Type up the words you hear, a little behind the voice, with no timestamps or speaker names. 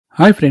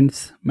Hi friends,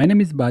 my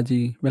name is bhaji.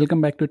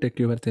 Welcome back to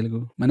tech your Telugu.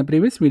 మన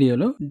previous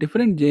వీడియోలో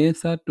different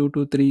JSR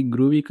 223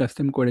 groovy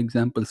custom code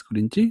examples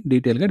గురించి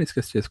డీటెయిల్గా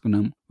discuss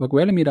చేసుకున్నాం.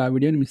 ఒకవేళ మీరు ఆ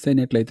వీడియోని మిస్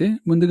అయినట్లయితే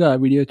ముందుగా ఆ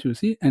వీడియో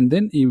చూసి అండ్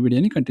దెన్ ఈ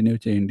వీడియోని కంటిన్యూ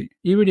చేయండి.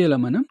 ఈ వీడియోలో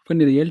మనం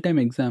కొన్ని రియల్ టైమ్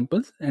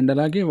ఎగ్జాంపుల్స్ అండ్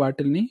అలాగే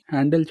వాటిని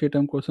హ్యాండిల్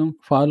చేయడం కోసం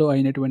ఫాలో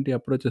అయినటువంటి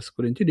అప్రోచెస్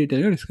గురించి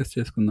డీటెయిల్గా డిస్కస్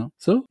చేసుకుందాం.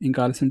 సో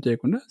ఇంకా ఆలస్యం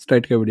చేయకుండా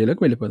స్ట్రైట్గా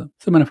వీడియోలోకి వెళ్ళిపోదాం.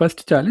 సో మన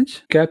first challenge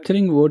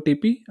capturing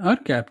OTP are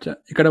captcha.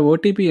 ఇక్కడ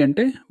ఓటీపీ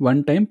అంటే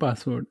వన్ టైం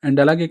పాస్వర్డ్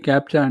అండ్ అలాగే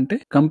క్యాప్చా అంటే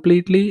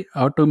completely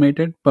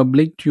automated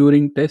public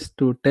Turing test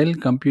to tell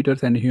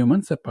computers and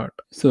humans apart.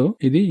 So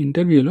ఇది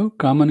ఇంటర్వ్యూలో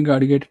కామన్ గా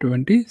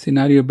అడిగేటటువంటి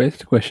సినారియో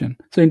బేస్డ్ క్వశ్చన్.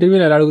 సో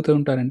ఇంటర్వ్యూలో ఎలా అడుగుతూ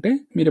ఉంటారంటే,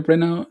 మీరు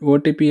ఎప్పుడైనా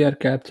ఓటీపీ ఆర్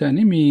క్యాప్చా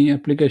అని మీ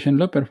అప్లికేషన్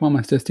లో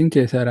పెర్ఫార్మెన్స్ టెస్టింగ్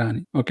చేశారా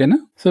అని. ఓకేనా?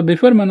 సో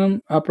బిఫోర్ మనం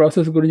ఆ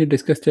ప్రాసెస్ గురించి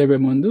డిస్కస్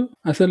చేయబోయే ముందు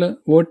అసలు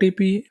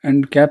ఓటీపీ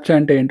అండ్ క్యాప్చా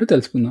అంటే ఏంటో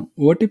తెలుసుకుందాం.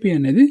 ఓటీపీ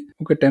అనేది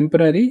ఒక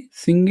టెంపరరీ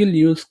సింగిల్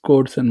యూస్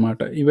కోడ్స్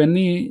అన్నమాట.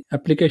 ఇవన్నీ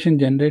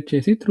అప్లికేషన్ జనరేట్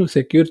చేసి త్రూ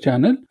సెక్యూర్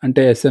ఛానల్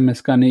అంటే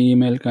SMS కానీ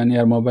ఈమెయిల్ కానీ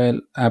ఆర్ మొబైల్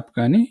యాప్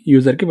కానీ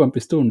యూజర్ కి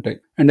పంపిస్తూ ఉంటాయి.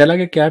 అండ్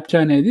అలాగే క్యాప్చా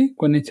అనేది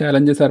కొన్ని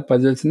ఛాలెంజెస్ ఆర్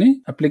పజిల్స్ ని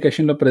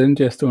అప్లికేషన్ లో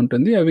ప్రెజెంట్ చేస్తూ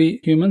ఉంటుంది. అవి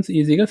హ్యూమన్స్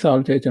ఈజీగా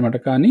సాల్వ్ చేయొచ్చు అనమాట.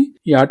 కానీ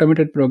ఈ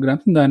ఆటోమేటెడ్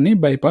ప్రోగ్రామ్స్ దాన్ని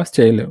బైపాస్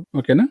చేయలేవు.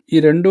 ఓకేనా? ఈ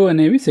రెండు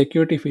అనేవి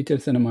సెక్యూరిటీ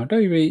ఫీచర్స్ అనమాట.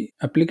 ఇవి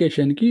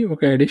అప్లికేషన్ కి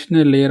ఒక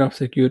అడిషనల్ లేయర్ ఆఫ్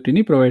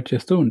సెక్యూరిటీని ప్రొవైడ్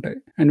చేస్తూ ఉంటాయి.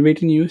 అండ్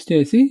వీటిని యూజ్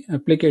చేసి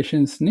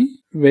అప్లికేషన్స్ ని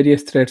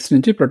వేరియస్ థ్రెట్స్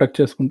నుంచి ప్రొటెక్ట్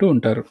చేసుకుంటూ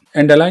ఉంటారు.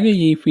 అండ్ అలాగే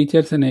ఈ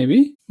ఫీచర్స్ అనేవి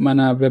మన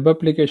వెబ్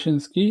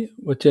అప్లికేషన్స్ కి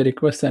వచ్చే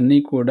రిక్వెస్ట్ అన్ని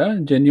కూడా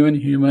జెన్యున్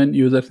హ్యూమన్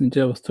యూజర్స్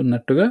నుంచే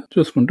వస్తున్నట్టుగా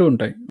చూసుకుంటూ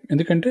ఉంటాయి.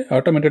 ఎందుకంటే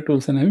ఆటోమేటెడ్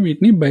టూల్స్ అనేవి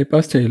వీటిని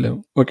బైపాస్ చేయలేవు.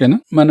 ఓకేనా?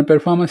 మన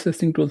పెర్ఫార్మెన్స్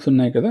టెస్టింగ్ టూల్స్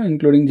ఉన్నాయి కదా,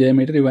 ఇంక్లూడింగ్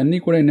JMeter, ఇవన్నీ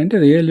కూడా ఏంటంటే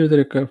రియల్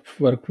యూజర్ యొక్క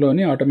వర్క్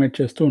ఫ్లోని ఆటోమేట్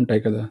చేస్తూ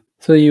ఉంటాయి కదా.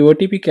 సో ఈ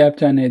ఓటీపీ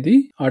క్యాప్చా అనేది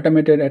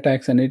ఆటోమేటెడ్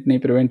అటాక్స్ అన్నిటిని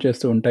ప్రివెంట్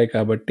చేస్తూ ఉంటాయి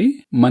కాబట్టి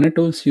మన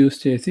టూల్స్ యూస్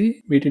చేసి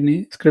వీటిని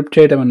స్క్రిప్ట్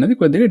చేయడం అనేది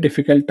కొద్దిగా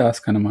డిఫికల్ట్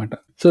టాస్క్ అనమాట.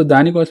 సో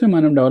దానికోసమే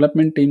మనం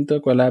డెవలప్మెంట్ టీమ్ తో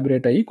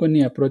కొలాబరేట్ అయ్యి కొన్ని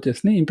అప్రోచెస్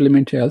ని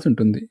ఇంప్లిమెంట్ చేయాల్సి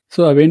ఉంటుంది. సో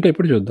అవేంటో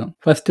ఇప్పుడు చూద్దాం.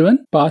 First one,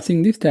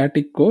 passing the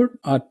static code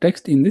are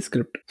text in the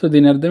script. So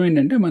దీని అర్థం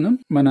ఏంటంటే, మనం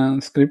మన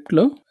స్క్రిప్ట్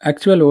లో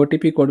యాక్చువల్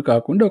ఓటీపీ కోడ్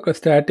కాకుండా ఒక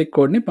స్టాటిక్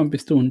కోడ్ ని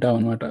పంపిస్తూ ఉంటాం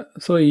అనమాట.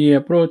 సో ఈ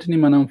అప్రోచ్ ని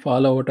మనం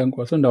ఫాలో అవడం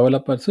కోసం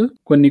డెవలపర్స్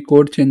కొన్ని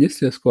కోడ్ చేంజెస్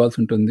చేసుకోవాల్సి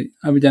ఉంటుంది.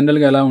 అవి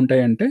జనరల్ గా ఎలా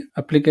ఉంటాయంటే,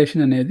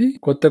 అప్లికేషన్ అనేది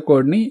కొత్త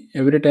కోడ్ ని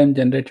ఎవ్రీ టైం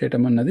జనరేట్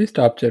చేయడం అన్నది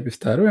స్టాప్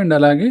చేపిస్తారు. అండ్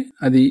అలాగే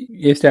అది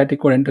ఏ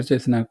స్టాటిక్ కోడ్ ఎంటర్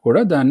చేసినా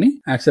కూడా దాన్ని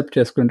యాక్సెప్ట్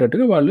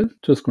చేసుకునేటట్టుగా వాళ్ళు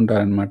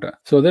చూసుకుంటారనమాట.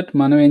 సో దట్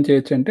మనం ఏం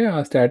చేయొచ్చు అంటే,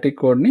 ఆ స్టాటిక్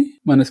కోడ్ ని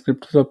మన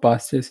స్క్రిప్ట్ లో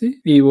పాస్ చేసి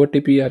ఈ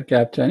ఓటీపీ ఆర్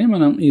క్యాప్చా అని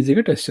మనం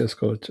ఈజీగా టెస్ట్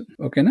చేసుకోవచ్చు.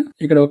 ఓకేనా?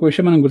 ఇక్కడ ఒక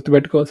విషయం మనం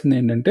గుర్తుపెట్టుకోవాల్సింది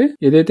ఏంటంటే,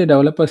 ఏదైతే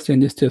డెవలపర్స్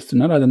చేంజెస్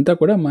చేస్తున్నారో అదంతా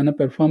కూడా మన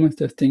పెర్ఫార్మెన్స్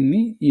టెస్టింగ్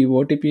ని ఈ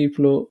ఓటీపీ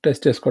ఫ్లో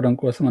టెస్ట్ చేసుకోవడం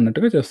కోసం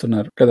అన్నట్టుగా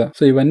చేస్తున్నారు కదా.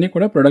 సో ఇవన్నీ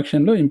కూడా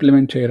ప్రొడక్షన్ లో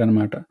ఇంప్లిమెంట్ చేయరు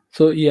అనమాట.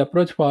 సో ఈ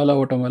అప్రోచ్ ఫాలో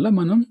అవటం వల్ల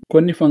మనం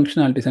కొన్ని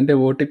ఫంక్షనాలిటీస్ అంటే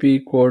ఓటీపీ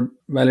కోడ్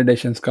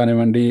వ్యాలిడేషన్స్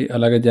కానివ్వండి,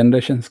 అలాగే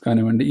జనరేషన్స్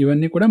కానివ్వండి,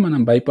 ఇవన్నీ కూడా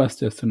మనం బైపాస్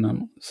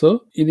చేస్తున్నాము. సో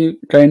ఇది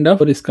కైండ్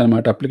ఆఫ్ రిస్క్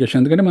అనమాట అప్లికేషన్,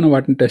 ఎందుకంటే మనం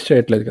వాటిని టెస్ట్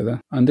చేయట్లేదు కదా.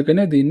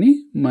 అందుకనే దీన్ని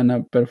మన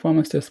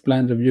performance test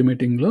plan review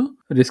meeting లో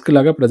రిస్క్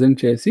లాగా ప్రజెంట్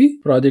చేసి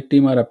project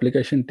team or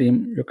application team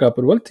యొక్క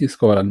అప్రూవల్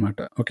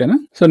తీసుకోవాలన్నమాట. ఓకేనా?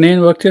 సో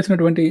నేను వర్క్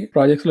చేసినటువంటి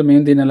ప్రాజెక్ట్స్ లో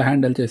మేము దీన్ని ఎలా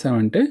హ్యాండిల్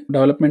చేసామంటే,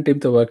 డెవలప్మెంట్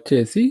టీమ్ తో వర్క్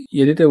చేసి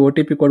ఏదైతే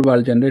ఓటీపీ కోడ్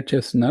వాళ్ళు జనరేట్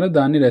చేస్తున్నారో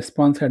దాన్ని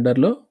రెస్పాన్స్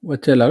హెడర్ లో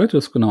వచ్చేలాగా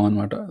చూసుకున్నాం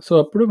అనమాట. సో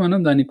అప్పుడు మనం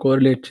దాన్ని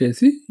కోరిలేట్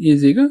చేసి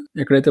ఈజీగా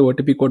ఎక్కడైతే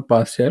ఓటీపీ కోడ్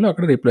పాస్ చేయాలో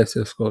అక్కడ రీప్లేస్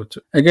చేసుకోవచ్చు.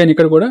 అగైన్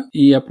ఇక్కడ కూడా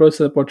ఈ అప్రోచ్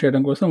సపోర్ట్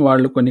చేయడం కోసం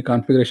వాళ్ళు కొన్ని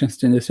కాన్ఫిగరేషన్స్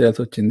చేంజెస్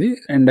చేయాల్సి వచ్చింది.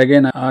 అండ్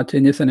అగైన్ ఆ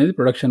చేంజెస్ అనేది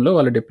ప్రొడక్షన్ లో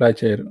వాళ్ళు డిప్లాయ్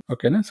చేయరు.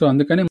 ఓకేనా? సో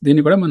అందుకని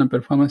దీన్ని కూడా మనం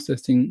performance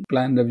testing plan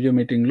review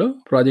meeting లో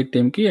ప్రాజెక్ట్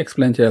టీమ్ కి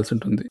ఎక్స్ప్లెయిన్ చేయాల్సి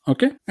ఉంటుంది.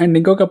 ఓకే. అండ్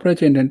ఇంకొక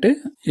అప్రోచ్ ఏంటంటే,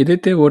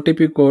 ఏదైతే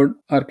OTP code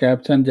are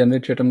captcha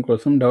generate చేయడం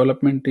కోసం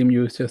డెవలప్మెంట్ టీమ్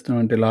యూజ్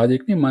చేస్తున్నటువంటి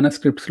లాజిక్ ని మన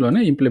స్క్రిప్ట్స్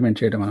లోనే ఇంప్లిమెంట్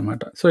చేయడం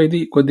అనమాట. సో ఇది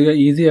కొద్దిగా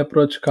ఈజీ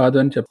అప్రోచ్ కాదు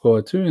అని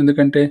చెప్పుకోవచ్చు.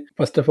 ఎందుకంటే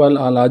ఫస్ట్ ఆఫ్ ఆల్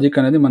ఆ లాజిక్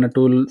అనేది మన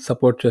టూల్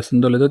సపోర్ట్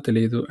చేస్తుందో లేదో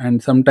తెలియదు. And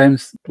some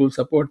times tool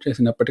support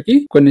చేసినప్పటికీ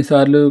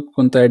కొన్నిసార్లు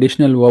కొంత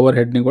అడిషనల్ ఓవర్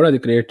హెడ్ ని కూడా అది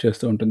క్రియేట్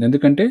చేస్తూ ఉంటుంది.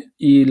 ఎందుకంటే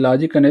ఈ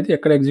లాజిక్ అనేది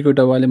ఎక్కడ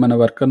ఎగ్జిక్యూట్ అవ్వాలి, మన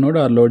వర్కర్ నోడ్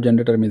ఆ లోడ్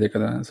జనరేటర్ మీదే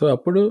కదా. సో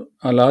అప్పుడు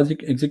ఆ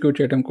లాజిక్ ఎగ్జిక్యూట్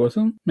చేయడం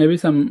కోసం మేబీ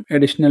సమ్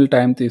అడిషనల్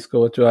టైం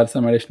తీసుకోవచ్చు are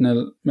some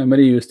additional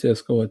memory use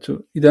చేసుకోవచ్చు.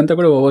 ఇదంతా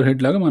కూడా ఓవర్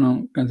హెడ్ లాగా మనం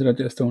కన్సిడర్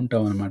చేస్తూ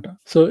ఉంటాం అనమాట.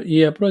 సో ఈ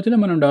అప్రోచ్ లో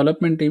మనం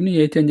డెవలప్మెంట్ టీమ్ ని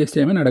ఏ చేంజెస్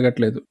చేయమని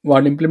అడగట్లేదు.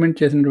 వాళ్ళు ఇంప్లిమెంట్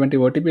చేసినటువంటి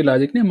ఓటీపీ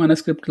లాజిక్ ని మన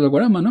స్క్రిప్ట్ లో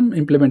కూడా మనం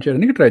ఇంప్లిమెంట్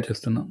చేయడానికి ట్రై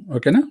చేస్తున్నాం.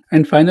 ఓకేనా?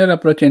 అండ్ ఫైనల్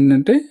అప్రోచ్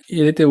ఏంటంటే,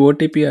 ఏదైతే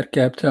ఓటీపీ ఆర్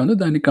క్యాప్చా ఉందో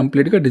దాన్ని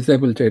కంప్లీట్ గా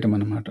డిజేబుల్ చేయడం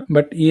అనమాట.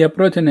 బట్ ఈ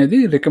అప్రోచ్ అనేది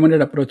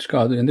రికమెండెడ్ అప్రోచ్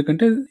కాదు.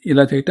 ఎందుకంటే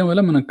ఇలా చేయడం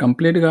వల్ల మనం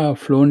కంప్లీట్ గా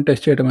ఫ్లోని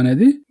టెస్ట్ చేయడం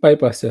అనేది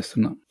బైపాస్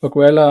చేస్తున్నాం.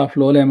 ఒకవేళ ఆ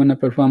ఫ్లోలో ఏమైనా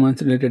పెర్ఫార్మెన్స్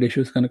రిలేటెడ్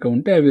ఇష్యూస్ కనుక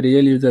ఉంటే అవి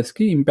రియల్ యూజర్స్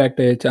కి ఇంపాక్ట్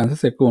అయ్యే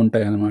ఛాన్సెస్ ఎక్కువ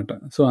ఉంటాయి అనమాట.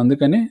 సో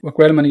అందుకని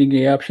ఒకవేళ మనకి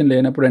ఏ ఆప్షన్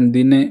లేనప్పుడు అండ్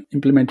దీన్నే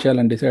ఇంప్లిమెంట్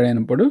చేయాలని డిసైడ్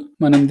అయినప్పుడు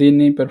మనం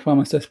దీన్ని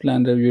performance test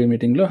plan review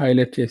meeting లో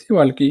హైలైట్ చేసి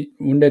వాళ్ళకి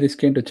ఉండే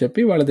రిస్క్ ఏంటో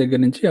చెప్పి వాళ్ళ దగ్గర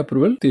నుంచి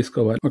అప్రూవల్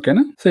తీసుకోవాలి.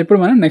 ఓకేనా? సో ఇప్పుడు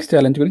మనం నెక్స్ట్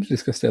ఛాలెంజ్ గురించి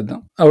డిస్కస్ చేద్దాం.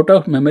 Out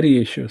of memory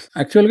issues.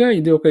 యాక్చువల్గా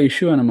ఇది ఒక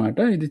ఇష్యూ అనమాట.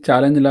 ఇది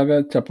ఛాలెంజ్ లాగా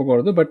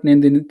చెప్పకూడదు, బట్ నేను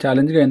దీన్ని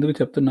ఛాలెంజ్ గా ఎందుకు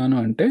చెప్తున్నాను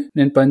అంటే,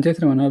 నేను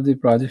పనిచేసిన వన్ ఆఫ్ ది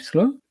ప్రాజెక్ట్స్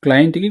లో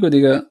క్లయింట్ కి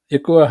కొద్దిగా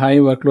ఎక్కువ హై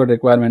వర్క్ లోడ్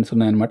రిక్వైర్మెంట్స్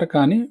ఉన్నాయన్నమాట.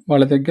 కానీ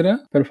వాళ్ళ దగ్గర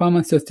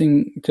పెర్ఫార్మెన్స్ టెస్టింగ్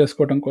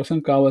చేసుకోవడం కోసం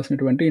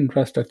కావాల్సినటువంటి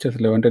ఇన్ఫ్రాస్ట్రక్చర్స్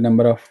లేవు. అంటే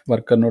నెంబర్ ఆఫ్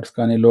వర్కర్ నోట్స్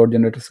కానీ లోడ్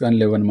జనరేటర్స్ కానీ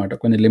లేవు అనమాట.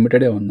 కొన్ని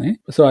లిమిటెడే ఉన్నాయి.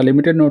 సో ఆ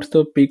లిమిటెడ్ నోట్స్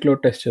తో పీక్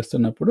లోడ్ టెస్ట్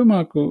చేస్తున్నప్పుడు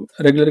మాకు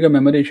రెగ్యులర్ గా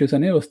మెమరీ ఇష్యూస్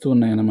అనేవి వస్తూ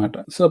ఉన్నాయి అనమాట.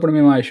 సో అప్పుడు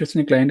మేము ఆ ఇష్యూస్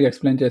ని క్లయింట్ కి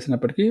ఎక్స్ప్లెయిన్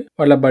చేసినప్పటికీ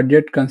వాళ్ళ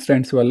బడ్జెట్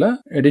కన్స్ట్రైంట్స్ వల్ల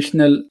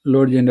అడిషనల్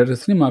లోడ్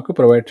జనరేటర్స్ ని మాకు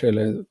ప్రొవైడ్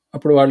చేయలేదు.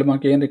 అప్పుడు వాళ్ళు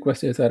మాకు ఏం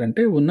రిక్వెస్ట్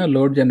చేశారంటే, ఉన్న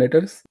load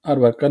generators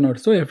are worker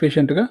notes తో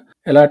ఎఫిషియెంట్ గా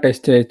ఎలా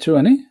టెస్ట్ చేయొచ్చు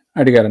అని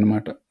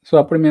అడిగారనమాట. సో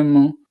అప్పుడు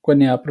మేము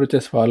కొన్ని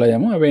అప్రోచెస్ ఫాలో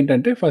అయ్యాము.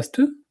 అవేంటంటే, ఫస్ట్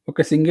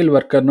ఒక single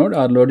worker node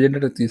are load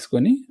generator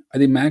తీసుకొని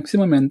అది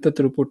మాక్సిమం ఎంత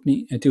త్రూపుట్ ని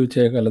అచీవ్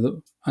చేయగలదు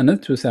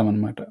అన్నది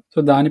చూసామన్నమాట. సో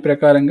దాని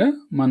ప్రకారంగా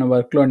మన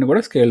వర్క్ లోడ్ ని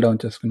కూడా స్కేల్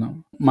డౌన్ చేసుకున్నాం.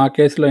 మా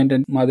కేసులో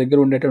ఏంటంటే, మా దగ్గర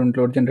ఉండేటువంటి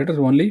load generator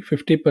only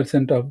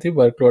 50% of the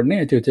work load ని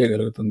అచీవ్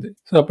చేయగలుగుతుంది.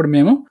 సో అప్పుడు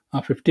మేము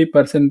ఆ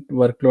 50%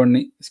 వర్క్ లోడ్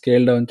ని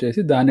స్కేల్ డౌన్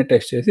చేసి దాన్ని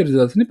టెస్ట్ చేసి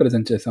రిజల్ట్స్ ని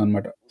ప్రెజెంట్ చేసాం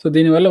అనమాట. సో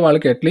దీనివల్ల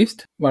వాళ్ళకి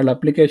అట్లీస్ట్ వాళ్ళ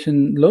అప్లికేషన్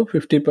లో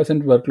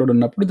 50% వర్క్ లోడ్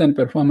ఉన్నప్పుడు దాని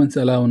పెర్ఫార్మెన్స్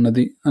ఎలా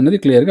ఉన్నది అన్నది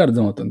క్లియర్ గా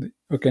అర్థమవుతుంది.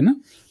 ఓకేనా?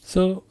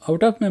 సో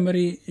అవుట్ ఆఫ్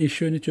మెమరీ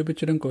ఇష్యూని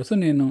చూపించడం కోసం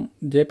నేను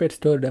JPET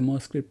స్టోర్ డెమో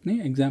స్క్రిప్ట్ని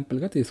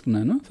ఎగ్జాంపుల్గా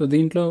తీసుకున్నాను. సో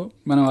దీంట్లో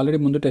మనం ఆల్రెడీ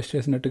ముందు టెస్ట్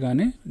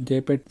చేసినట్టుగానే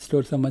JPET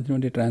స్టోర్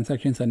సంబంధించిన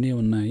ట్రాన్సాక్షన్స్ అన్నీ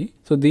ఉన్నాయి.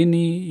 సో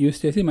దీన్ని యూస్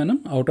చేసి మనం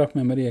అవుట్ ఆఫ్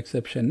మెమరీ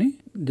ఎక్సెప్షన్ని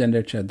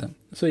జనరేట్ చేద్దాం.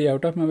 సో ఈ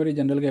అవుట్ ఆఫ్ మెమరీ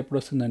జనరల్గా ఎప్పుడు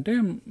వస్తుందంటే,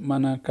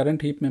 మన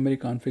కరెంట్ హీప్ మెమరీ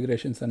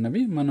కాన్ఫిగరేషన్స్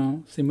అన్నవి మనం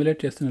సిమ్యులేట్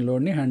చేస్తున్న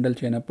లోడ్ని హ్యాండిల్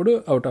చేయనప్పుడు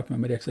అవుట్ ఆఫ్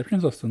మెమరీ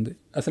ఎక్సెప్షన్స్ వస్తుంది.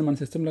 అసలు మన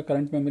సిస్టంలో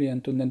కరెంట్ మెమరీ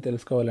ఎంత ఉందని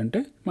తెలుసుకోవాలంటే,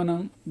 మనం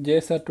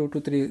JSR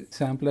 223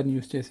 శాంప్లర్ని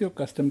యూస్ చేసి ఒక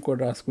కస్టమ్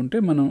కోడ్ రాసుకుంటే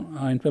మనం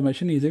ఆ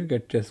ఇన్ఫర్మేషన్ ఈజీగా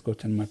గెట్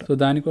చేసుకోవచ్చు అనమాట. సో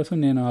దానికోసం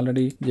నేను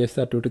ఆల్రెడీ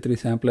JSR 223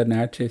 శాంప్లర్ని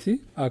యాడ్ చేసి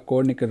ఆ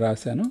కోడ్ని ఇక్కడ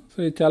రాశాను. సో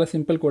ఇది చాలా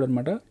సింపుల్ కోడ్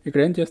అనమాట.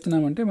 ఇక్కడ ఏం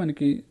చేస్తున్నామంటే,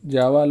 మనకి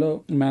జావాలో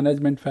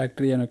మేనేజ్మెంట్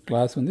ఫ్యాక్టరీ అనే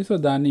క్లాస్ ఉంది. సో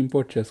దాన్ని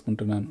ఇంపోర్ట్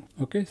చేసుకుంటున్నాను.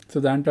 ఓకే, సో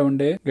దాంట్లో ఉండే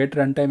గెట్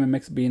రన్ టైమ్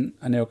mxbean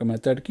అనే ఒక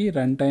మెథడ్ కి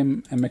రన్ టైమ్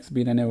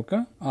mxbean అనే ఒక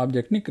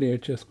ఆబ్జెక్ట్ ని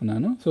క్రియేట్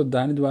చేసుకున్నాను. సో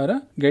దాని ద్వారా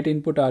గెట్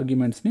ఇన్పుట్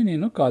ఆర్గ్యుమెంట్స్ ని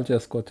నేను కాల్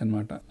చేసుకోవచ్చు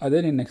అనమాట. అదే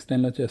నేను నెక్స్ట్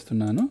లైన్ లో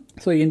చేస్తున్నాను.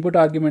 సో ఇన్పుట్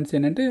ఆర్గ్యుమెంట్స్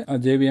ఏంటంటే,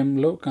 JVM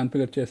లో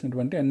కాన్ఫిగర్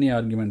చేసినటువంటి అన్ని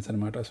ఆర్గ్యుమెంట్స్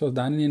అనమాట. సో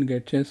దాన్ని నేను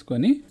గెట్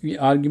చేసుకొని ఈ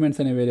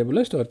ఆర్గ్యుమెంట్స్ అనే వేరియబుల్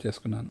లో స్టోర్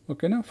చేసుకున్నాను.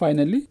 ఓకేనా?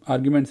 ఫైనల్లీ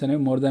ఆర్గ్యుమెంట్స్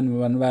అనేవి మోర్ దాన్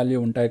 1 వాల్యూ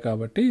ఉంటాయి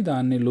కాబట్టి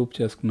దాన్ని లూప్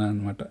చేసుకున్నాను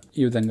అనమాట.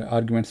 ఈ విధంగా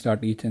ఆర్గ్యుమెంట్స్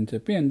డాట్ ఈచ్ అని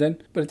చెప్పి, అండ్ దెన్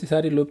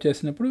ప్రతిసారి లూప్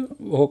చేసినప్పుడు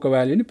ఒక్కొక్క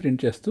వాల్యూని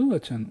ప్రింట్ చేస్తూ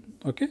వచ్చాను.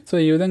 ఓకే, సో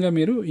ఈ విధంగా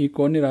మీరు ఈ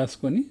కోడ్ని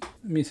రాసుకొని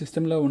మీ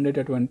సిస్టంలో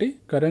ఉండేటటువంటి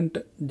కరెంట్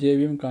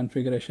JVM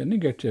కాన్ఫిగరేషన్ని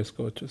గెట్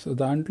చేసుకోవచ్చు. సో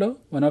దాంట్లో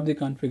వన్ ఆఫ్ ది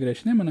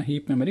కాన్ఫిగరేషనే మన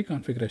హీప్ మెమరీ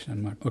కాన్ఫిగరేషన్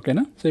అనమాట.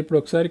 ఓకేనా? సో ఇప్పుడు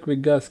ఒకసారి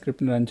క్విక్గా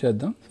స్క్రిప్ట్ని రన్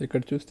చేద్దాం. సో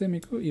ఇక్కడ చూస్తే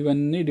మీకు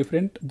ఇవన్నీ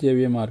డిఫరెంట్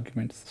JVM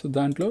ఆర్గ్యుమెంట్స్. సో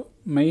దాంట్లో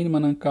మెయిన్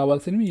మనం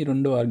కావాల్సినవి ఈ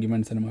 2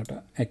 ఆర్గ్యుమెంట్స్ అనమాట,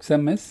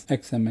 XMS,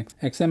 XMX.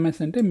 XMS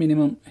అంటే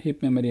మినిమం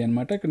హీప్ మెమరీ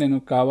అనమాట. ఇక్కడ నేను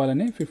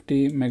కావాలని 50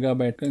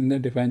 మెగాబైట్ కింద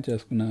డిఫైన్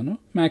చేసుకున్నాను.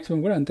 మాక్సిమం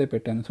కూడా అంతే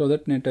పెట్టాను. సో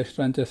దట్ నేను టెస్ట్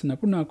రన్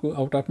చేసినప్పుడు నాకు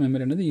అవుట్ ఆఫ్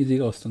మెమరీ అనేది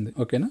ఈజీగా వస్తుంది.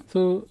 ఓకేనా?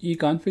 సో ఈ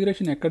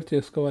కాన్ఫిగరేషన్ ఎక్కడ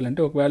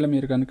చేసుకోవాలంటే, ఒకవేళ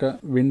మీరు కనుక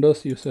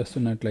విండోస్ యూస్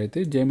చేస్తున్నట్లయితే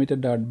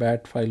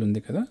JMeter.bat ఫైల్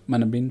ఉంది కదా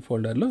మన బిన్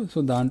ఫోల్డర్లో.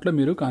 సో దాంట్లో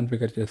మీరు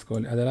కాన్ఫిగర్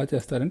చేసుకోవాలి. అది ఎలా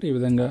చేస్తారంటే, ఈ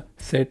విధంగా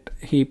సెట్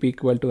హీప్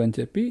ఈక్వల్ టు అని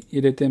చెప్పి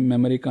ఏదైతే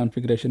మెమరీ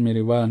కాన్ఫిగరేషన్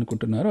మీరు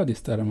ఇవ్వాలనుకుంటున్నారో అది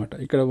ఇస్తారన్నమాట.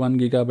 ఇక్కడ 1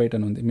 GB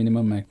అని ఉంది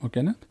మినిమం మ్యాక్.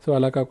 ఓకేనా? సో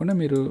అలా కాకుండా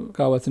మీరు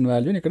కావాల్సిన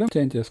వాల్యూని ఇక్కడ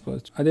చేంజ్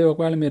చేసుకోవచ్చు. అదే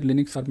ఒకవేళ మీరు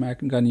లినిక్స్ ఆర్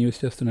మ్యాక్ కానీ యూస్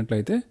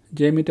చేస్తున్నట్లయితే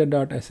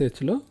JMeter.sh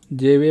లో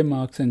JVM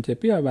మార్క్స్ అని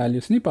చెప్పి ఆ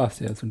వాల్యూస్ ని పాస్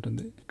చేయాల్సి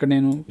ఉంటుంది. ఇక్కడ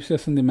నేను యూస్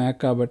చేస్తుంది మ్యాక్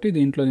కాబట్టి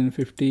దీంట్లో నేను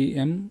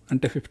 50M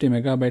అంటే 50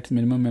 మెగాబైట్స్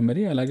మినిమం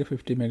మెమరీ, అలాగే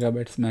 50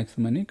 మెగాబైట్స్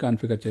మాక్సిమం అని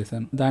కాన్ఫిగర్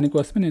చేశాను.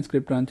 దానికోసమే నేను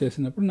స్క్రిప్ట్ రన్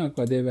చేసినప్పుడు నాకు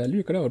అదే వాల్యూ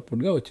ఇక్కడ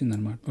అవుట్పుట్ గా వచ్చింది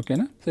అనమాట.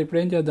 ఓకేనా? సో ఇప్పుడు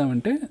ఏం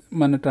చేద్దామంటే,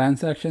 మన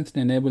ట్రాన్సాక్షన్స్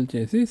ని ఎనేబుల్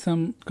చేసి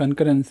సమ్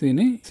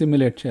కన్కరెన్సీని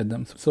సిమ్యులేట్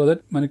చేద్దాం. సో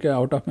దట్ మనకి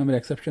అవుట్ ఆఫ్ మెమరీ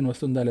ఎక్సెప్షన్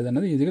వస్తుందా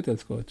లేదన్నది ఈజీగా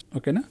తెలుసుకోవచ్చు.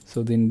 ఓకేనా? సో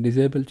దీన్ని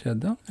డిజేబుల్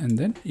చేద్దాం. అండ్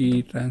దెన్ ఈ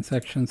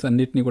ట్రాన్సాక్షన్స్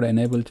అన్నిటిని కూడా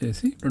ఎనేబుల్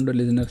చేసి 2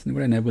 లిజనర్స్ ని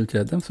కూడా ఎనేబుల్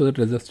చేద్దాం. సో దట్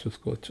రిజల్ట్స్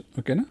చూసుకోవచ్చు.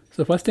 ఓకేనా?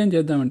 సో ఫస్ట్ ఏం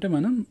చేద్దామంటే,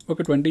 మనం ఒక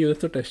 20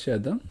 యూజర్స్ తో టెస్ట్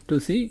చేద్దాం టు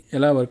సీ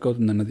ఎలా వర్క్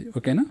అవుతుంది అన్నది.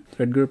 ఓకేనా?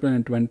 థ్రెడ్ గ్రూప్ లో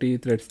నేను 20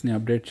 థ్రెడ్స్ ని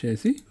అప్డేట్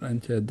చేసి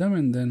రన్ చేద్దాం.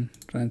 And then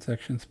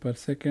transactions per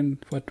second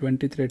for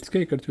 20 threads కి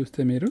ఇక్కడ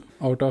చూస్తే మీరు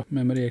out of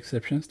memory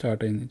exception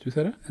start అయింది.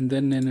 చూసారా? అండ్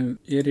దెన్ నేను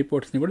ఏ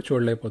రిపోర్ట్స్ ని కూడా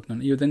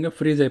చూడలేకపోతున్నాను. ఈ విధంగా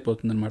ఫ్రీజ్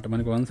అయిపోతుంది అనమాట.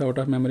 మనకి once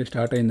out of memory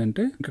start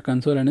అయిందంటే ఇంకా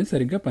కన్సోల్ అనేది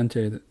సరిగ్గా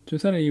పనిచేయదు.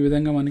 చూసారా? ఈ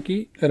విధంగా మనకి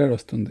ఎర్రర్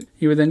వస్తుంది.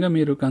 ఈ విధంగా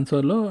మీరు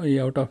కన్సోల్లో ఈ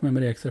అవుట్ ఆఫ్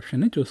మెమరీ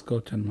ఎక్సెప్షన్ ని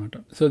చూసుకోవచ్చు అనమాట.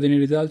 సో దీన్ని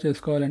రిజాల్వ్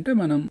చేసుకోవాలంటే,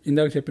 మనం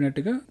ఇందాక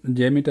చెప్పినట్టుగా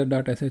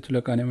JMeter.sh లో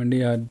కానివ్వండి,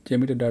 ఆ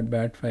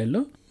JMeter.bat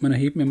ఫైల్లో మన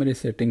హీప్ మెమరీ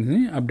సెట్టింగ్స్ ని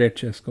అప్డేట్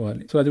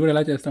చేసుకోవాలి. సో అది కూడా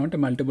ఎలా చేస్తామంటే,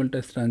 మల్టిపుల్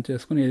టెస్ట్ రన్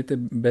చేసుకుని ఏదైతే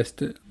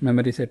బెస్ట్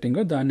మెమరీ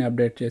సెట్టింగో దాన్ని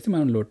అప్డేట్ చేసి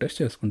మనం లోడ్ టెస్ట్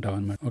చేసుకుంటాం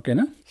అనమాట.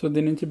 ఓకేనా? సో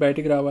దీని నుంచి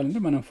బయటికి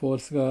రావాలంటే మనం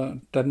ఫోర్స్ గా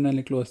టెర్మినల్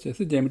ని క్లోజ్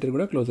చేసి JMeter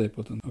కూడా క్లోజ్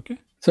అయిపోతుంది. Okay,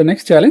 so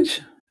next challenge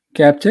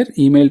capture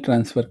email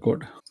transfer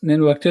code.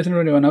 నేను వర్క్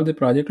చేసినటువంటి వన్ ఆఫ్ ది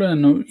ప్రాజెక్ట్లో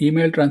నన్ను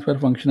ఈమెయిల్ ట్రాన్స్ఫర్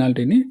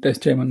ఫంక్షనాలిటీని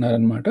టెస్ట్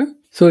చేయమన్నారనమాట.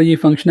 సో ఈ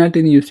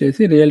ఫంక్షనాలిటీని యూజ్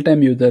చేసి real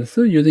time users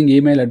using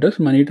email address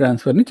money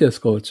ట్రాన్స్ఫర్ని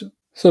చేసుకోవచ్చు.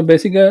 సో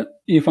బేసిక్గా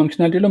ఈ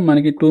ఫంక్షనాలిటీలో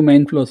మనకి 2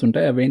 మెయిన్ ఫ్లోస్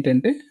ఉంటాయి. అవి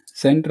ఏంటంటే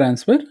send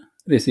transfer,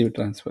 receive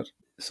transfer.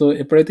 So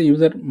ఎప్పుడైతే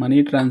యూజర్ మనీ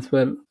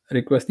ట్రాన్స్ఫర్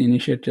రిక్వెస్ట్ని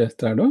ఇనిషియేట్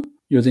చేస్తాడో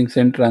యూజింగ్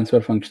సెండ్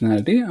ట్రాన్స్ఫర్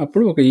ఫంక్షనాలిటీ,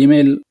 అప్పుడు ఒక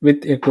email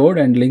with a code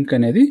and link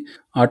అనేది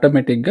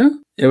ఆటోమేటిక్గా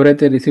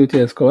ఎవరైతే రిసీవ్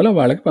చేసుకోవాలో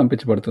వాళ్ళకి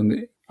పంపించబడుతుంది.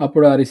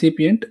 అప్పుడు ఆ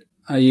రిసిపియంట్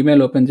ఆ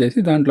ఈమెయిల్ ఓపెన్ చేసి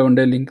దాంట్లో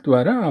ఉండే లింక్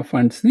ద్వారా ఆ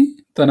ఫండ్స్ని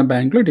తన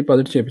బ్యాంక్లో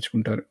డిపాజిట్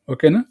చేయించుకుంటారు.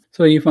 ఓకేనా?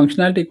 సో ఈ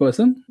ఫంక్షనాలిటీ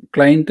కోసం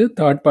క్లయింట్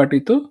థర్డ్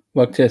పార్టీతో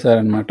వర్క్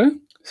చేశారనమాట.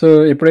 సో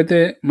ఎప్పుడైతే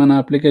మన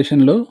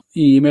అప్లికేషన్లో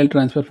ఈ ఈమెయిల్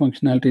ట్రాన్స్ఫర్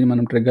ఫంక్షనాలిటీని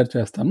మనం ట్రిగ్గర్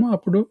చేస్తామో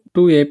అప్పుడు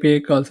 2 API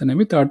కాల్స్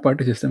అనేవి థర్డ్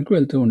పార్టీ సిస్టమ్కి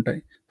వెళ్తూ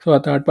ఉంటాయి. సో ఆ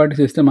థర్డ్ పార్టీ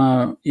సిస్టమ్ ఆ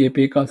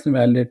API కాల్స్ని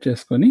వ్యాలిడేట్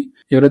చేసుకొని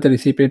ఎవరైతే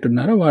రిసిపియంట్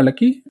ఉన్నారో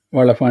వాళ్ళకి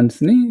వాళ్ళ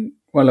ఫండ్స్ని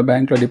వాళ్ళ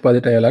బ్యాంక్లో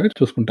డిపాజిట్ అయ్యేలాగా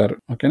చూసుకుంటారు.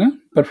 ఓకేనా?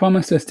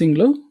 పర్ఫార్మెన్స్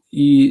టెస్టింగ్లో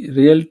ఈ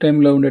రియల్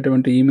టైంలో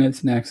ఉండేటువంటి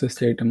ఈమెయిల్స్ని యాక్సెస్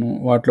చేయటము,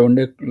 వాటిలో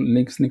ఉండే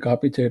లింక్స్ని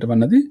కాపీ చేయటం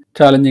అన్నది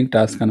ఛాలెంజింగ్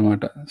టాస్క్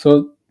అనమాట. సో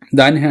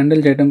దాన్ని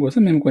హ్యాండిల్ చేయడం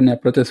కోసం మేము కొన్ని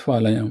అప్రోచెస్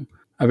ఫాలో అయ్యాము.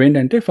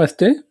 అవేంటంటే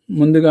ఫస్టే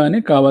ముందుగానే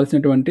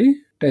కావాల్సినటువంటి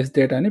టెస్ట్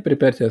డేటాని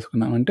ప్రిపేర్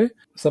చేసుకున్నాం. అంటే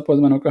సపోజ్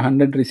మనం ఒక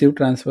 100 రిసీవ్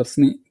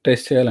ట్రాన్స్ఫర్స్ని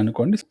టెస్ట్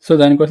చేయాలనుకోండి. సో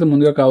దానికోసం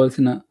ముందుగా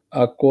కావాల్సిన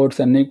ఆ కోడ్స్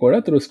అన్నీ కూడా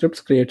త్రూ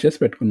స్క్రిప్ట్స్ క్రియేట్ చేసి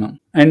పెట్టుకున్నాం.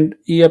 అండ్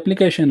ఈ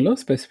అప్లికేషన్లో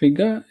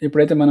స్పెసిఫిక్గా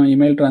ఎప్పుడైతే మనం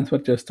ఈమెయిల్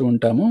ట్రాన్స్ఫర్ చేస్తూ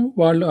ఉంటామో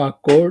వాళ్ళు ఆ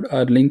కోడ్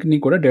ఆ లింక్ని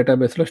కూడా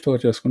డేటాబేస్లో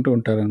స్టోర్ చేసుకుంటూ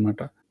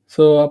ఉంటారనమాట.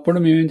 సో అప్పుడు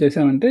మేమేం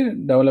చేసామంటే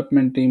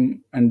development team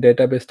and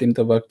database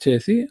టీమ్తో work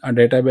చేసి ఆ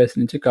డేటాబేస్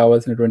నుంచి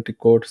కావాల్సినటువంటి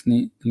కోడ్స్ని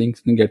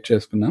లింక్స్ని గెట్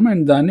చేసుకున్నాం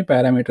అండ్ దాన్ని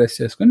పారామీటరైజ్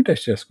చేసుకుని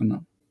టెస్ట్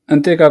చేసుకున్నాం.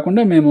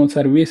 అంతేకాకుండా మేము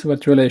సర్వీస్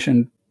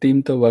వర్చువలైజేషన్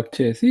టీమ్తో వర్క్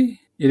చేసి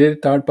ఏదైతే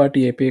థర్డ్ పార్టీ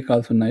API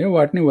కాల్స్ ఉన్నాయో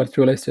వాటిని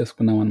వర్చువలైజ్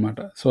చేసుకున్నాం అనమాట.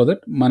 సో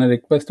దట్ మన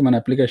రిక్వెస్ట్ మన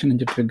అప్లికేషన్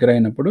నుంచి ట్రిగ్గర్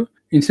అయినప్పుడు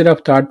ఇన్స్టెడ్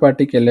ఆఫ్ థర్డ్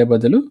పార్టీకి వెళ్ళే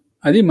బదులు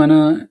అది మన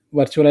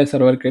వర్చువలైజ్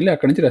సర్వర్కి వెళ్ళి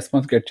అక్కడి నుంచి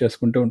రెస్పాన్స్ గెట్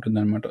చేసుకుంటూ ఉంటుంది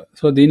అనమాట.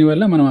 సో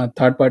దీనివల్ల మనం ఆ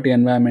థర్డ్ పార్టీ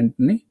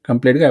ఎన్వైరన్మెంట్ని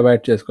కంప్లీట్గా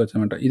అవాయిడ్ చేసుకోవచ్చు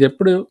అనమాట. ఇది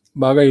ఎప్పుడు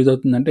బాగా యూజ్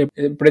అవుతుందంటే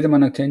ఎప్పుడైతే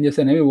మనకు చేంజెస్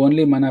అనేవి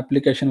ఓన్లీ మన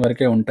అప్లికేషన్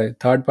వరకే ఉంటాయి,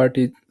 థర్డ్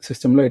పార్టీ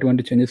సిస్టంలో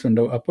ఎటువంటి చేంజెస్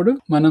ఉండవు. అప్పుడు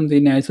మనం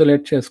దీన్ని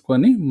ఐసోలేట్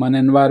చేసుకొని మన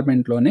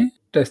ఎన్వైరన్మెంట్లోనే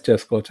టెస్ట్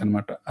చేసుకోవచ్చు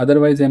అనమాట.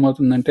 అదర్వైజ్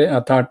ఏమవుతుందంటే ఆ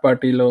థర్డ్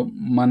పార్టీలో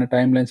మన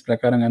టైమ్ లైన్స్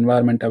ప్రకారం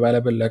ఎన్వైరన్మెంట్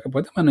అవైలబుల్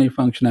లేకపోతే మనం ఈ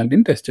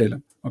ఫంక్షనాలిటీని టెస్ట్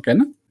చేయలేం.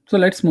 ఓకేనా? So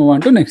let's move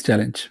on to next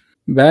challenge.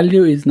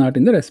 Value is not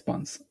in the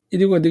response.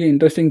 ఇది కొద్దిగా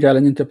ఇంట్రెస్టింగ్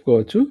ఛాలెంజ్ అని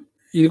చెప్పుకోవచ్చు.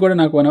 ఇది కూడా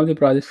నాకు వన్ ఆఫ్ ది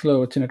ప్రాజెక్ట్స్లో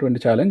వచ్చినటువంటి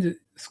ఛాలెంజ్.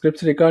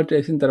 స్క్రిప్ట్స్ రికార్డ్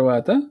చేసిన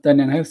తర్వాత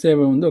దాన్ని ఎన్హాన్స్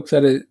చేయబోయే ముందు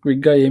ఒకసారి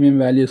క్విక్గా ఏమేమి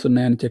వాల్యూస్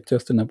ఉన్నాయని చెక్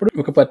చేస్తున్నప్పుడు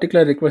ఒక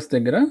పర్టికులర్ రిక్వెస్ట్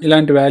దగ్గర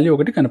ఇలాంటి వాల్యూ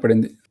ఒకటి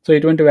కనపడింది. సో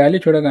ఇటువంటి వాల్యూ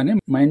చూడగానే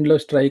మైండ్లో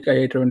స్ట్రైక్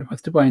అయ్యేటువంటి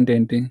ఫస్ట్ పాయింట్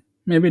ఏంటి?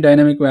 మేబీ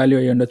డైనమిక్ వాల్యూ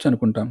అయ్యి ఉండొచ్చు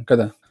అనుకుంటాం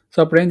కదా. సో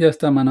అప్పుడు ఏం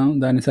చేస్తాం మనం?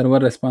 దాని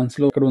సర్వర్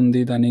రెస్పాన్స్లో ఎక్కడ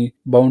ఉంది, దాని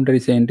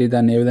బౌండరీస్ ఏంటి,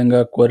 దాన్ని ఏ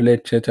విధంగా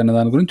కోరిలేట్ చేయొచ్చు అన్న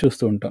దాని గురించి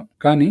చూస్తూ ఉంటాం.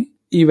 కానీ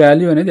ఈ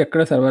వాల్యూ అనేది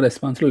ఎక్కడ సర్వర్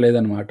రెస్పాన్స్లో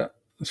లేదనమాట.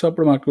 సో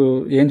అప్పుడు మాకు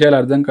ఏం చేయాలో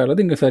అర్థం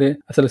కాలేదు. ఇంకా సరే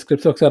అసలు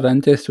స్క్రిప్ట్స్ ఒకసారి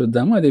రన్ చేసి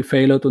చూద్దాము, అది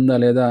ఫెయిల్ అవుతుందా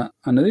లేదా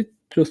అన్నది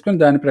చూసుకొని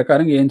దాని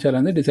ప్రకారం ఏం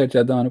చేయాలనేది డిసైడ్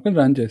చేద్దాం అనుకుని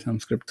రన్ చేసాం.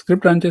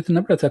 స్క్రిప్ట్ రన్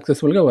చేసినప్పుడు అది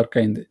సక్సెస్ఫుల్గా వర్క్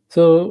అయింది.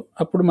 సో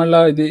అప్పుడు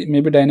మళ్ళీ ఇది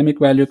మేబీ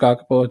డైనమిక్ వాల్యూ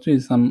కాకపోవచ్చు,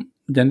 ఇది సమ్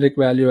జనరిక్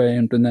వాల్యూ అయి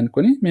ఉంటుంది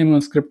అనుకుని మేము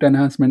స్క్రిప్ట్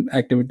ఎన్హాన్స్మెంట్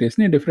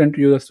యాక్టివిటీస్ని డిఫరెంట్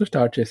యూజర్స్తో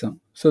స్టార్ట్ చేసాం.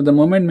 సో ద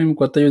మూమెంట్ మేము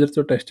కొత్త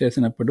యూజర్స్తో టెస్ట్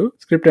చేసినప్పుడు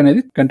స్క్రిప్ట్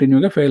అనేది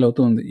కంటిన్యూగా ఫెయిల్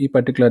అవుతుంది ఈ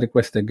పర్టికులర్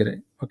రిక్వెస్ట్ దగ్గరే.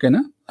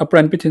 ఓకేనా? అప్పుడు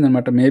అనిపించింది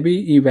అనమాట, మేబీ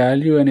ఈ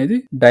వాల్యూ అనేది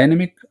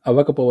డైనమిక్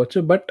అవ్వకపోవచ్చు,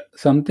 but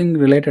something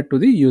related to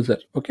the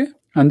user. Okay,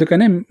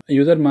 అందుకనే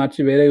యూజర్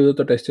మార్చి వేరే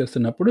యూజర్తో టెస్ట్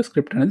చేస్తున్నప్పుడు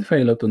స్క్రిప్ట్ అనేది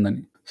ఫెయిల్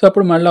అవుతుందని. సో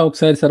అప్పుడు మళ్ళీ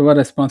ఒకసారి సర్వర్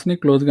రెస్పాన్స్ని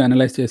క్లోజ్గా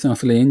అనలైజ్ చేసాం,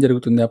 అసలు ఏం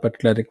జరుగుతుంది ఆ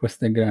పర్టికులర్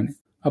రిక్వెస్ట్ దగ్గర అని.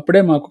 అప్పుడే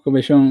మాకు ఒక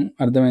విషయం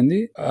అర్థమైంది.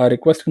 ఆ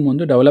రిక్వెస్ట్కి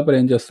ముందు డెవలపర్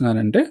ఏం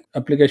చేస్తున్నారంటే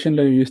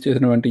అప్లికేషన్లో యూజ్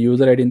చేసినటువంటి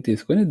యూజర్ ఐడిని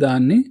తీసుకొని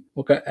దాన్ని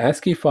ఒక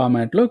ASCII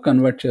ఫార్మాట్లో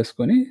కన్వర్ట్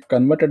చేసుకొని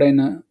కన్వర్టెడ్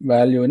అయిన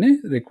వాల్యూని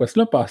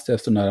రిక్వెస్ట్లో పాస్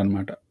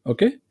చేస్తున్నారనమాట.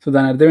 ఓకే, సో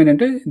దాని అర్థం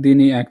ఏంటంటే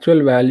దీని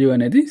యాక్చువల్ వాల్యూ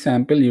అనేది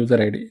శాంపిల్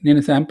యూజర్ ఐడి.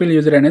 నేను శాంపిల్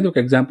యూజర్ అనేది ఒక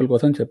ఎగ్జాంపుల్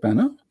కోసం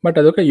చెప్పాను, బట్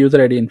అదొక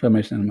యూజర్ ఐడి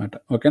ఇన్ఫర్మేషన్ అనమాట.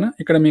 ఓకేనా?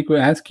 ఇక్కడ మీకు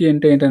ASCII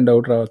అంటే ఏంటని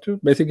డౌట్ రావచ్చు.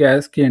 బేసిక్గా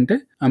ASCII అంటే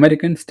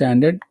American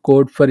standard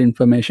code for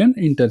information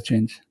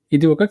interchange.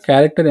 ఇది ఒక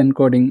క్యారెక్టర్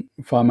ఎన్కోడింగ్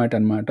ఫార్మాట్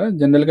అనమాట.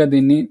 జనరల్గా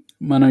దీన్ని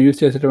మనం యూజ్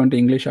చేసేటువంటి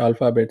English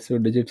alphabets,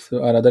 digits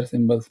are other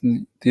సింబల్స్ని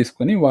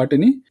తీసుకొని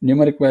వాటిని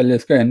న్యూమరిక్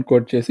వాల్యూస్గా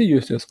ఎన్కోడ్ చేసి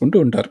యూజ్ చేసుకుంటూ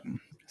ఉంటారు.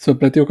 సో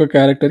ప్రతి ఒక్క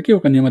క్యారెక్టర్కి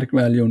ఒక న్యూమరిక్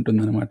వాల్యూ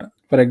ఉంటుందన్నమాట.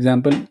 ఫర్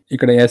ఎగ్జాంపుల్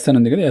ఇక్కడ S అని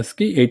ఉంది కదా,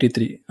 Sకి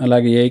 83,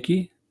 అలాగే Aకి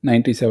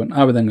 97,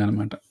 ఆ విధంగా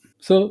అనమాట.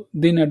 సో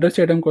దీన్ని అడ్రస్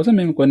చేయడం కోసం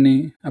మేము కొన్ని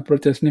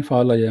అప్రోచెస్ని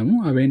ఫాలో అయ్యాము.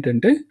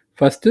 అవేంటంటే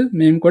ఫస్ట్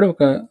మేము కూడా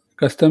ఒక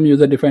కస్టమ్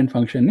యూజర్ డిఫైన్డ్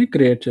ఫంక్షన్ని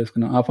క్రియేట్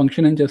చేసుకున్నాం. ఆ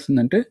ఫంక్షన్ ఏం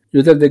చేస్తుందంటే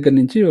యూజర్ దగ్గర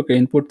నుంచి ఒక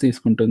ఇన్పుట్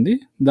తీసుకుంటుంది,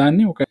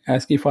 దాన్ని ఒక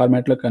ASCII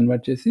ఫార్మాట్లో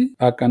కన్వర్ట్ చేసి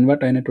ఆ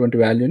కన్వర్ట్ అయినటువంటి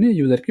వాల్యూని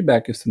యూజర్కి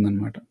బ్యాక్ ఇస్తుంది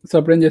అనమాట. సో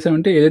అప్పుడు ఏం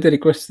చేసామంటే ఏదైతే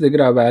రిక్వెస్ట్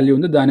దగ్గర ఆ వాల్యూ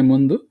ఉందో దాని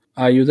ముందు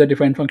ఆ యూజర్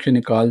డిఫైన్డ్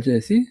ఫంక్షన్ని కాల్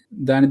చేసి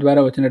దాని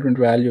ద్వారా వచ్చినటువంటి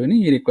వాల్యూని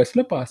ఈ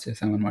రిక్వెస్ట్లో పాస్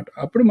చేసామన్నమాట.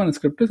 అప్పుడు మన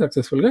స్క్రిప్ట్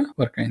సక్సెస్ఫుల్గా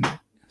వర్క్ అయింది.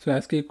 సో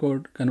ASCII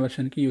కోడ్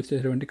కన్వర్షన్కి యూస్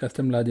చేసేటువంటి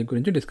కస్టమ్ లాజిక్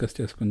గురించి డిస్కస్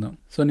చేసుకుందాం.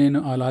 సో నేను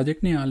ఆ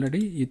లాజిక్ని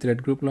ఆల్రెడీ ఈ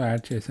థ్రెడ్ గ్రూప్లో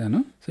యాడ్ చేశాను.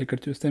 సో ఇక్కడ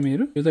చూస్తే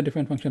మీరు యూజర్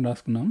డిఫైన్ ఫంక్షన్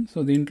రాసుకున్నాం. సో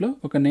దీంట్లో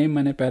ఒక నేమ్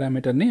అనే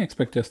పారామీటర్ని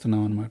ఎక్స్పెక్ట్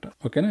చేస్తున్నాం అనమాట.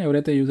 ఓకేనా,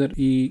 ఎవరైతే యూజర్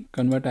ఈ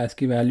కన్వర్ట్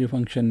ASCII వాల్యూ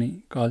ఫంక్షన్ని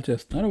కాల్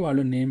చేస్తున్నారో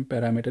వాళ్ళు నేమ్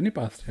పారామీటర్ని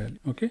పాస్ చేయాలి.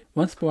 ఓకే,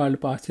 వన్స్ వాళ్ళు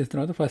పాస్ చేసిన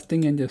తర్వాత ఫస్ట్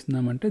థింగ్ ఏం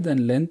చేస్తున్నామంటే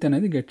దాని లెంత్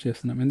అనేది గెట్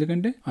చేస్తున్నాం.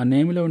 ఎందుకంటే ఆ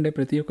నేమ్లో ఉండే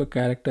ప్రతి ఒక్క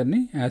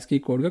క్యారెక్టర్ని ASCII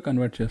కోడ్గా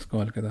కన్వర్ట్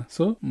చేసుకోవాలి కదా.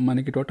 సో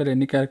మనకి టోటల్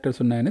ఎన్ని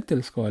క్యారెక్టర్స్ ఉన్నాయని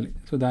తెలుసుకోవాలి.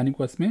 సో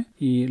దానికోసమే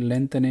ఈ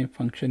లెంత్ అనే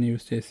ఫంక్షన్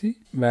యూస్ చేసి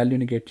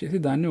వాల్యూని గెట్ చేసి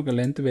దాన్ని ఒక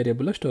లెంత్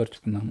వేరియబుల్లో స్టోర్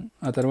చేసుకున్నాము.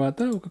 ఆ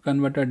తర్వాత ఒక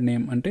కన్వర్టెడ్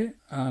నేమ్ అంటే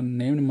ఆ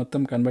నేమ్ని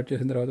మొత్తం కన్వర్ట్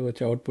చేసిన తర్వాత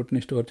వచ్చే అవుట్పుట్ని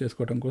స్టోర్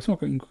చేసుకోవడం కోసం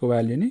ఇంకొక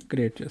వాల్యూని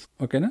క్రియేట్ చేసుకో.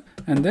 ఓకేనా,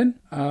 అండ్ దెన్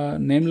ఆ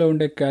నేమ్లో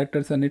ఉండే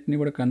క్యారెక్టర్స్ అన్నిటిని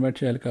కూడా కన్వర్ట్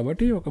చేయాలి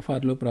కాబట్టి ఒక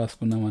ఫర్ లూప్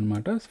రాసుకున్నాం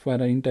అనమాట.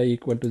 ఫర్ ఇంట్ i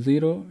equal to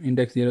 0,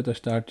 index 0తో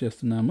start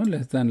చేస్తున్నాము,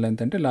 లెస్ దాన్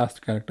లెంత్ అంటే లాస్ట్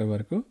క్యారెక్టర్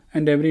వరకు,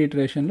 అండ్ ఎవ్రీ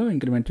ఇటరేషన్లో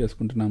ఇంక్రిమెంట్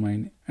చేసుకుంటున్నాము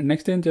అయిని. అండ్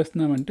నెక్స్ట్ ఏం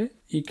చేస్తున్నామంటే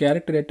ఈ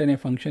క్యారెక్టర్ ఎట్ అనే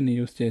ఫంక్షన్ని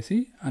యూస్ చేసి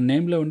ఆ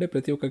నేమ్లో ఉండే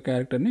ప్రతి ఒక్క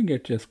క్యారెక్టర్ని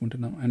గెట్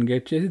చేసుకుంటున్నాం. అండ్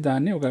గెట్ చేసి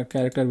దాన్ని ఒక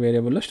క్యారెక్టర్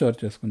వేరియబుల్లో స్టోర్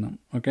చేసుకున్నాం.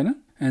 ఓకేనా,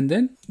 అండ్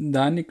దెన్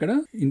దాన్ని ఇక్కడ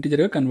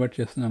ఇంటిజర్గా కన్వర్ట్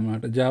చేస్తున్నాం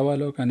అనమాట.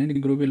 జావాలో కానీ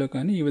గ్రూబీలో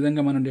కానీ ఈ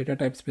విధంగా మనం డేటా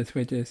టైప్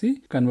స్పెసిఫై చేసి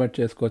కన్వర్ట్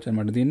చేసుకోవచ్చు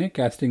అనమాట. దీన్నే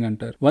కాస్టింగ్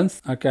అంటారు. వన్స్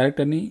ఆ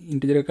క్యారెక్టర్ని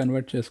ఇంటిజర్గా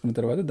కన్వర్ట్ చేసుకున్న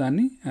తర్వాత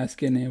దాన్ని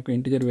ASCII అనే ఒక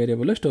ఇంటిజర్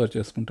వేరియబుల్లో స్టోర్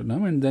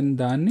చేసుకుంటున్నాం. అండ్ దెన్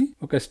దాన్ని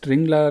ఒక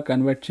స్ట్రింగ్ లాగా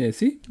కన్వర్ట్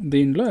చేసి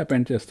దీనిలో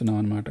అపెండ్ చేస్తున్నాం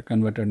అనమాట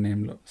కన్వర్టెడ్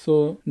నేమ్లో. సో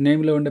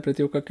నేమ్లో ఉండే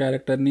ప్రతి ఒక్క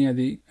క్యారెక్టర్ని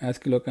అది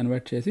ASCIIలో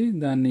కన్వర్ట్ చేసి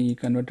దాన్ని ఈ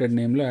కన్వర్టెడ్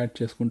నేమ్లో యాడ్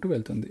చేసుకుంటూ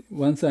వెళ్తుంది.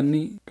 వన్స్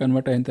అన్ని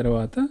కన్వర్ట్ అయిన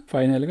తర్వాత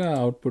ఫైనల్గా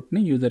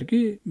అవుట్పుట్ని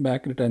యూజర్కి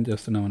బ్యాక్ రిటర్న్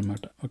చేస్తున్నాం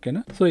అనమాట.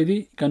 ఓకేనా, సో ఇది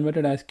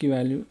కన్వర్టెడ్ ASCII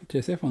వాల్యూ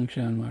చేసే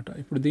ఫంక్షన్ అనమాట.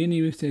 ఇప్పుడు దీన్ని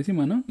యూజ్ చేసి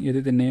మనం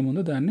ఏదైతే నేమ్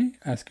ఉందో దాన్ని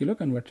ASCIIలో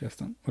కన్వర్ట్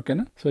చేస్తాం.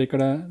 ఓకేనా, సో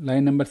ఇక్కడ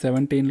లైన్ నెంబర్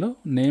 17లో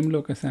నేమ్లో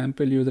ఒక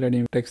శాంపిల్ యూజర్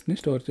అనే టెక్స్ట్ని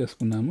స్టోర్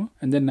చేసుకున్నాము.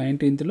 అండ్ దెన్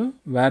 19thలో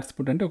వార్స్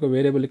పుట్ అంటే ఒక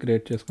వేరియబుల్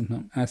క్రియేట్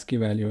చేసుకుంటున్నాం ASCII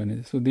వాల్యూ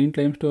అనేది. సో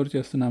దీంట్లో ఏం స్టోర్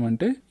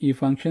చేస్తున్నామంటే ఈ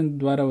ఫంక్షన్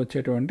ద్వారా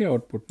వచ్చేటువంటి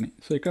అవుట్పుట్ని.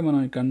 సో ఇక్కడ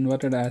మనం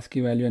కన్వర్టెడ్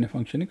ASCII వాల్యూ అనే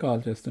ఫంక్షన్ని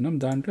కాల్ చేస్తున్నాం.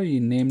 దాంట్లో ఈ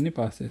నేమ్ని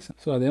పాస్ చేస్తాం.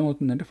 సో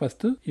అదేమవుతుందంటే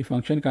ఫస్ట్ ఈ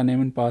ఫంక్షన్కి ఆ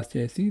నేమ్ని పాస్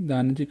చేసి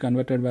దాని నుంచి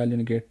కన్వర్టెడ్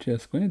వాల్యూని గెట్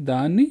చేసుకొని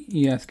దాన్ని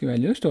ఈ ASCII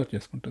వాల్యూ స్టోర్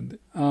చేసుకుంటుంది.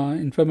 ఆ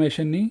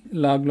ఇన్ఫర్మేషన్ని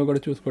లాగ్లో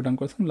కూడా చూసుకోవడం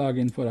కోసం లాగ్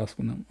ఇన్ఫో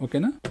రాసుకున్నాం.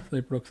 ఓకేనా, సో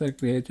ఇప్పుడు ఒకసారి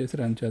క్రియేట్ చేసి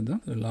రన్ చేద్దాం.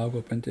 లాగ్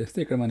ఓపెన్ చేస్తే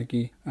ఇక్కడ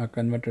మనకి ఆ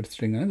కన్వర్టెడ్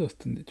స్ట్రింగ్ అనేది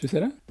వస్తుంది,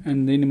 చూసారా.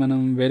 అండ్ దీన్ని మనం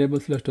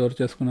వేరియబుల్స్లో స్టోర్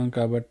చేసుకున్నాం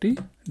కాబట్టి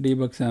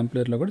డీబగ్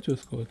శాంప్లర్లో కూడా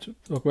చూసుకోవచ్చు.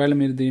 ఒకవేళ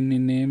మీరు దీన్ని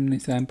నేమ్ని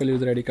శాంపిల్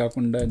యూజర్ ఐడి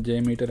కాకుండా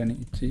JMeter అని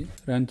ఇచ్చి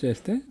రన్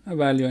చేస్తే ఆ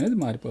వాల్యూ అనేది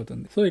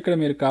మారిపోతుంది. సో ఇక్కడ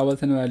మీరు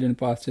కావాల్సిన వాల్యూని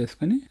పాస్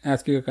చేసుకుని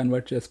ASCIIగా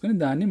కన్వర్ట్ చేసుకుని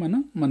దాన్ని మనం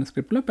మన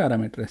స్క్రిప్ట్లో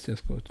పారామీటరైజ్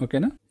చేసుకోవచ్చు.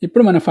 ఓకేనా,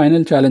 ఇప్పుడు మన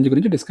ఫైనల్ ఛాలెంజ్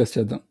గురించి డిస్కస్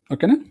చేద్దాం.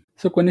 ఓకేనా,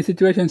 సో కొన్ని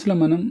సిచ్యువేషన్స్లో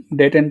మనం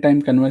డేట్ అండ్ టైం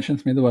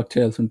కన్వర్షన్స్ మీద వర్క్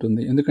చేయాల్సి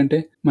ఉంటుంది. ఎందుకంటే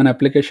మన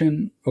అప్లికేషన్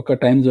ఒక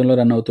టైం జోన్లో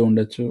రన్ అవుతూ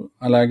ఉండొచ్చు,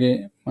 అలాగే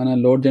మన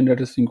లోడ్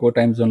జనరేటర్స్ ఇంకో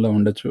టైం జోన్లో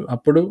ఉండొచ్చు.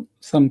 అప్పుడు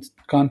సమ్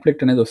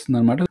కాన్ఫ్లిక్ట్ అనేది వస్తుంది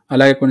అనమాట.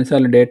 అలాగే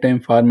కొన్నిసార్లు డే టైం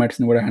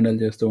ఫార్మాట్స్ని కూడా హ్యాండిల్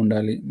చేస్తూ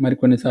ఉండాలి. మరి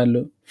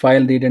కొన్నిసార్లు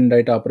ఫైల్ రీడ్ అండ్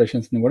రైట్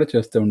ఆపరేషన్స్ని కూడా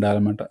చేస్తూ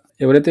ఉండాలన్నమాట.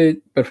 ఎవరైతే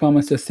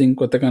పెర్ఫార్మెన్స్ టెస్టింగ్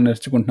కొత్తగా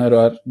నేర్చుకుంటున్నారో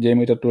ఆర్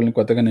JMeter టూల్ని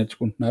కొత్తగా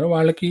నేర్చుకుంటున్నారో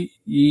వాళ్ళకి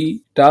ఈ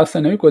టాస్క్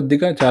అనేవి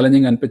కొద్దిగా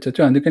ఛాలెంజింగ్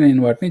అనిపించవచ్చు. అందుకే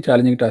నేను వాటిని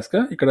ఛాలెంజింగ్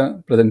టాస్క్గా ఇక్కడ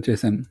ప్రజెంట్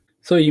చేశాను.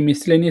 సో ఈ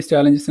మిస్లేనియస్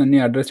ఛాలెంజెస్ అన్ని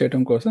అడ్రస్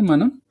చేయడం కోసం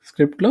మనం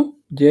స్క్రిప్ట్లో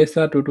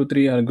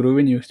JSR223 ఆర్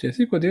గ్రూవీని యూస్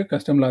చేసి కొద్దిగా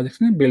కస్టమ్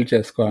లాజిక్స్ని బిల్డ్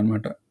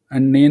చేసుకోవాలన్నమాట.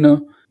 అండ్ నేను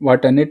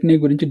వాటన్నిటిని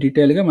గురించి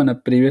డీటెయిల్గా మన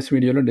ప్రీవియస్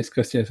వీడియోలో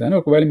డిస్కస్ చేశాను.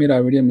 ఒకవేళ మీరు ఆ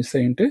వీడియో మిస్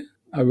అయ్యింటే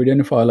ఆ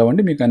వీడియోని ఫాలో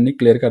అవ్వండి, మీకు అన్ని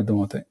క్లియర్గా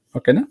అర్థమవుతాయి.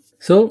 ఓకేనా,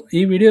 సో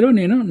ఈ వీడియోలో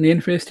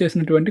నేను ఫేస్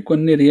చేసినటువంటి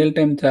కొన్ని రియల్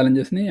టైమ్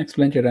ఛాలెంజెస్ని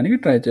ఎక్స్ప్లెయిన్ చేయడానికి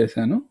ట్రై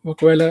చేశాను.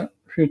 ఒకవేళ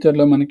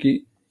ఫ్యూచర్లో మనకి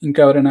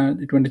ఇంకా ఎవరైనా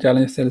ఇటువంటి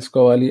ఛాలెంజెస్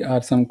తెలుసుకోవాలి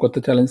ఆర్ సమ్ కొత్త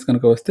ఛాలెంజెస్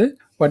కనుక వస్తే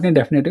వాటిని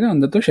డెఫినెట్గా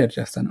అందరితో షేర్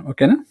చేస్తాను.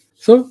 ఓకేనా,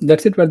 so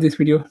that's it for this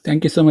video.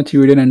 Thank you so much ఈ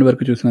వీడియోని ఎండ్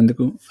వరకు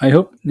చూసినందుకు. ఐ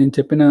హోప్ నేను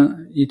చెప్పిన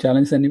ఈ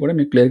ఛాలెంజెస్ అన్ని కూడా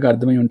మీకు క్లియర్గా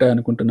అర్థమై ఉంటాయి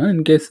అనుకుంటున్నాను.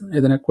 ఇన్ కేస్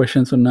ఏదైనా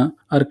క్వశ్చన్స్ ఉన్నా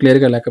ఆర్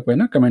క్లియర్గా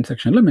లేకపోయినా కమెంట్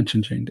సెక్షన్లో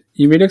మెన్షన్ చేయండి.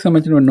 ఈ వీడియోకి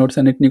సంబంధించిన నోట్స్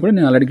అన్నింటినీ కూడా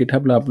నేను ఆల్రెడీ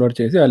గిట్హబ్లో అప్లోడ్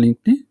చేసి ఆ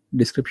లింక్ని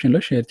డిస్క్రిప్షన్లో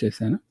షేర్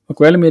చేశాను.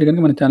 ఒకవేళ మీరు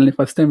కనుక మన ఛానల్ని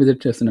ఫస్ట్ టైం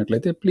విజిట్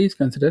చేస్తున్నట్లయితే ప్లీజ్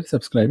కన్సిడర్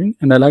సబ్స్క్రైబింగ్.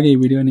 అండ్ అలాగే ఈ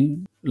వీడియోని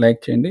లైక్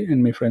చేయండి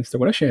అండ్ మీ ఫ్రెండ్స్తో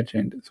కూడా షేర్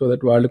చేయండి, సో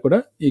దట్ వాళ్ళు కూడా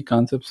ఈ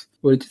కాన్సెప్ట్స్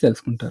గురించి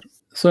తెలుసుకుంటారు.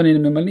 సో నేను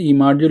మిమ్మల్ని ఈ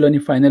మాడ్యూల్లోని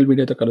ఫైనల్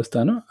వీడియోతో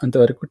కలుస్తాను.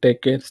 అంతవరకు take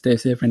care, stay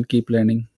safe and keep learning.